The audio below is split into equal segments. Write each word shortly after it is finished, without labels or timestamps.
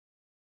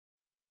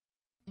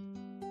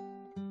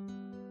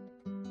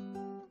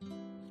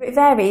It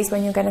varies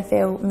when you're going to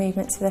feel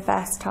movements for the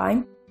first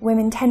time.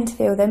 Women tend to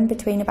feel them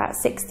between about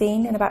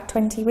 16 and about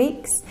 20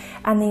 weeks,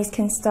 and these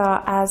can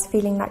start as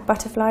feeling like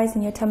butterflies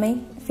in your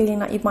tummy, feeling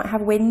like you might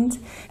have wind,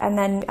 and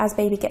then as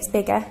baby gets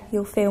bigger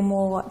you'll feel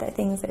more the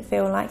things that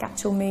feel like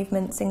actual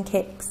movements and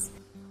kicks.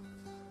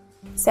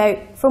 So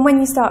from when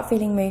you start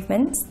feeling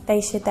movements,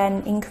 they should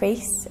then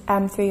increase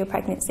through your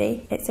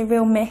pregnancy. It's a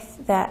real myth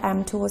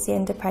that towards the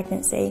end of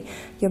pregnancy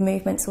your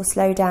movements will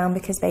slow down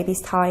because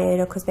baby's tired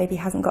or because baby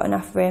hasn't got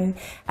enough room.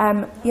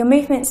 Your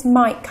movements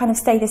might kind of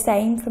stay the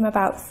same from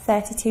about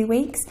 32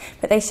 weeks,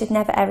 but they should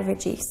never ever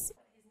reduce.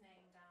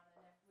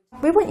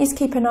 We want you to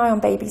keep an eye on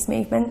baby's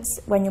movements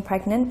when you're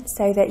pregnant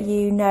so that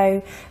you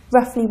know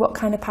roughly what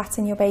kind of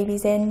pattern your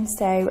baby's in,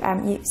 so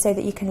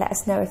that you can let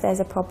us know if there's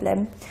a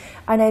problem.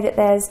 I know that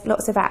there's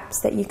lots of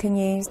apps that you can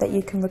use that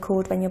you can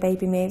record when your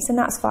baby moves, and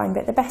that's fine,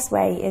 but the best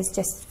way is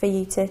just for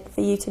you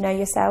to know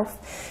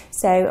yourself.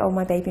 So, oh,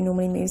 my baby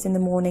normally moves in the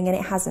morning and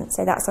it hasn't,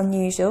 so that's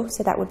unusual,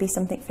 so that would be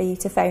something for you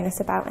to phone us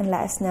about and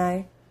let us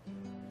know.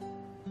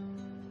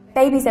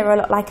 Babies are a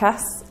lot like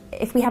us.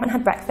 If we haven't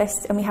had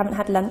breakfast and we haven't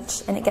had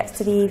lunch and it gets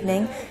to the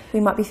evening,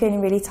 we might be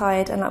feeling really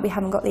tired and like we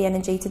haven't got the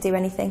energy to do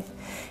anything.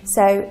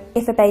 So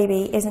if a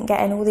baby isn't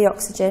getting all the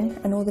oxygen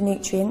and all the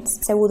nutrients,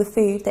 so all the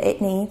food that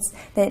it needs,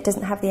 then it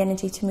doesn't have the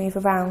energy to move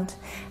around.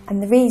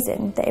 And the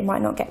reason that it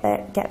might not get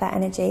that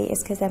energy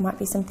is because there might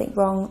be something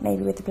wrong,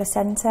 maybe with the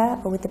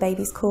placenta or with the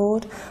baby's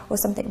cord, or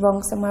something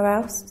wrong somewhere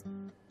else.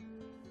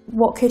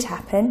 What could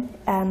happen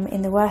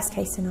in the worst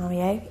case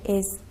scenario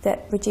is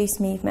that reduced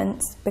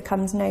movements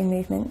becomes no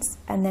movements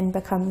and then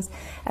becomes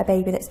a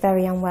baby that's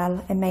very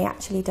unwell and may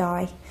actually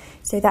die.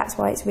 So that's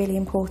why it's really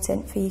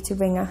important for you to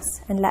ring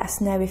us and let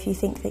us know if you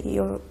think that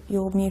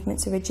your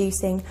movements are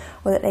reducing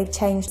or that they've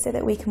changed, so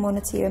that we can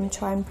monitor you and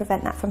try and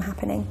prevent that from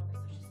happening.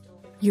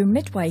 Your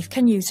midwife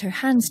can use her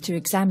hands to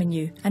examine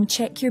you and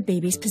check your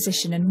baby's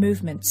position and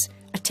movements,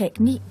 a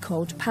technique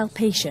called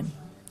palpation.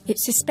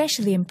 It's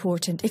especially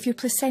important if your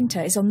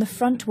placenta is on the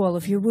front wall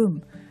of your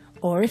womb,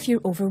 or if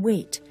you're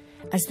overweight,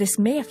 as this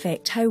may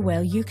affect how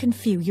well you can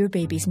feel your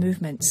baby's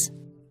movements.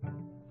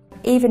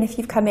 Even if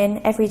you've come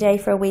in every day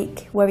for a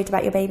week worried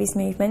about your baby's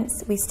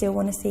movements, we still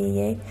want to see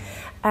you.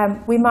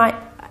 We might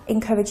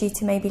encourage you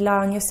to maybe lie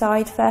on your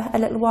side for a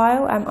little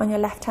while, on your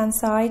left hand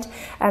side,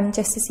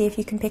 just to see if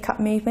you can pick up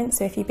movements,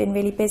 so if you've been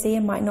really busy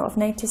and might not have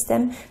noticed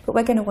them. But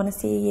we're going to want to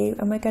see you,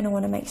 and we're going to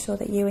want to make sure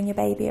that you and your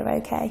baby are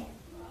okay.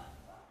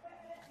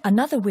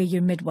 Another way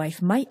your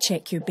midwife might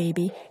check your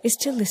baby is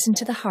to listen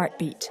to the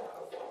heartbeat.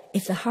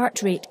 If the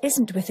heart rate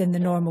isn't within the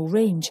normal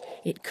range,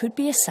 it could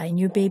be a sign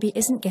your baby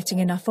isn't getting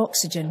enough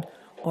oxygen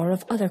or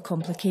of other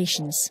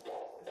complications.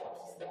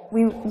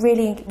 We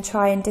really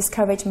try and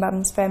discourage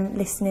mums from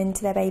listening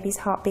to their baby's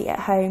heartbeat at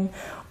home,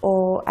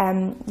 or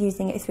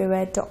using it through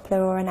a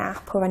Doppler or an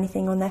app or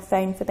anything on their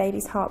phone for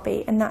baby's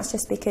heartbeat. And that's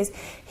just because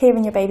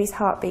hearing your baby's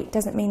heartbeat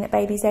doesn't mean that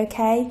baby's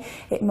okay.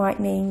 It might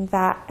mean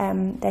that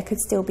there could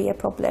still be a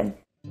problem.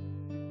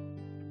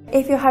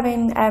 If you're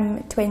having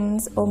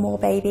twins or more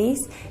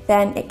babies,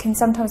 then it can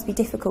sometimes be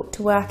difficult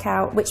to work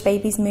out which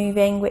baby's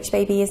moving, which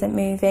baby isn't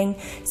moving.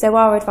 So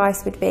our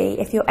advice would be,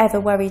 if you're ever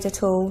worried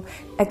at all,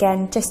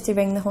 again, just to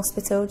ring the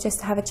hospital,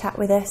 just to have a chat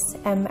with us,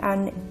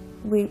 and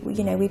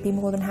we'd be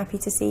more than happy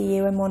to see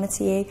you and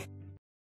monitor you.